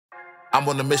I'm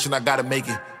on a mission, I gotta make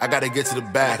it. I gotta get to the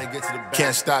bag.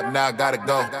 Can't stop now, I gotta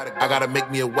go. I gotta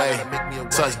make me a way.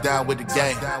 Touchdown with the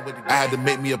game. I had to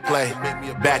make me a play.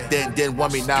 Back then, didn't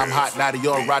want me, now I'm hot. Now they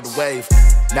all ride the wave.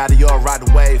 Now they all ride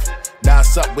the wave. Now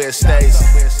it's up where it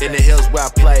stays. In the hills where I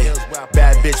play.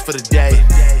 Bad bitch for the day.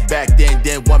 Back then,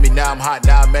 didn't want me, now I'm hot.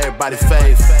 Now I'm everybody's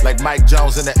fave. Like Mike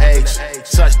Jones in the age.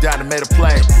 Touchdown and made a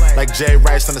play. Like Jay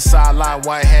Rice on the sideline,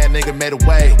 one hand nigga made a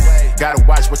way. Gotta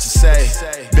watch what you say.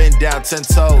 Bend down 10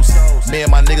 toes. Me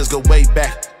and my niggas go way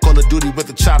back. Call of Duty with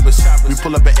the choppers. We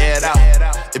pull up and air it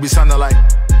out. It be sounding like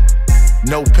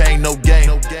no pain, no gain.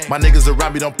 My niggas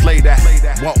around me don't play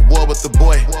that. Want war with the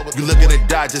boy. You looking to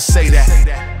die, just say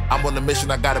that. I'm on a mission,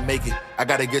 I gotta make it. I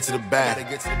gotta get to the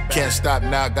bag. Can't stop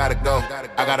now, I gotta go.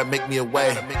 I gotta make me a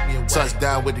way.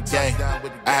 Touchdown with the game.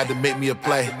 I had to make me a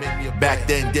play. Back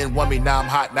then, didn't want me, now I'm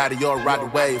hot. Now they all ride the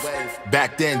wave.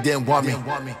 Back then, didn't want me.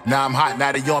 Now I'm hot,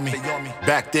 now they on me.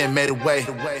 Back then, made a way.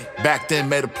 Back then,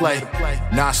 made a play.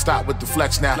 Now I stop with the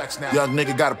flex now. Young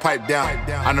nigga got a pipe down.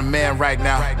 I'm the man right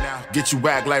now. Get you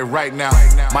whacked like right now.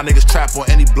 My niggas trap on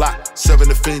any block. Serving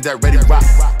the fiends that ready rock.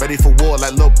 Ready for war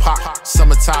like Lil Pop.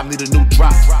 Summertime need a new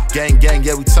drop. Gang, gang,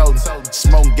 yeah, we told him.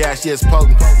 Smoking gas, yeah, it's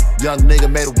potent. Young nigga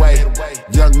made a way.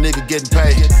 Young nigga getting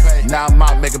paid. Now I'm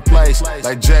out making plays.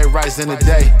 Like Jay Rice in the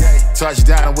day.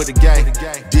 Touchdown with the gang.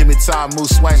 Demon time, move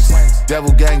swings.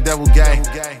 Devil gang,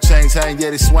 chains hang, yeah,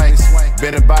 they swing.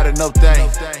 Been about it, no thing.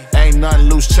 Ain't nothing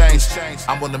loose change.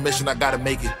 I'm on the mission, I gotta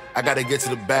make it. I gotta get to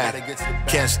the bag.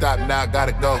 Can't stop now, I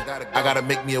gotta go. I gotta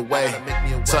make me a way.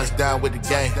 Touchdown with the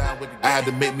game. I had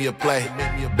to make me a play.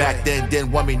 Back then,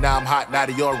 didn't want me, now I'm hot. Now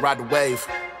they all ride the wave.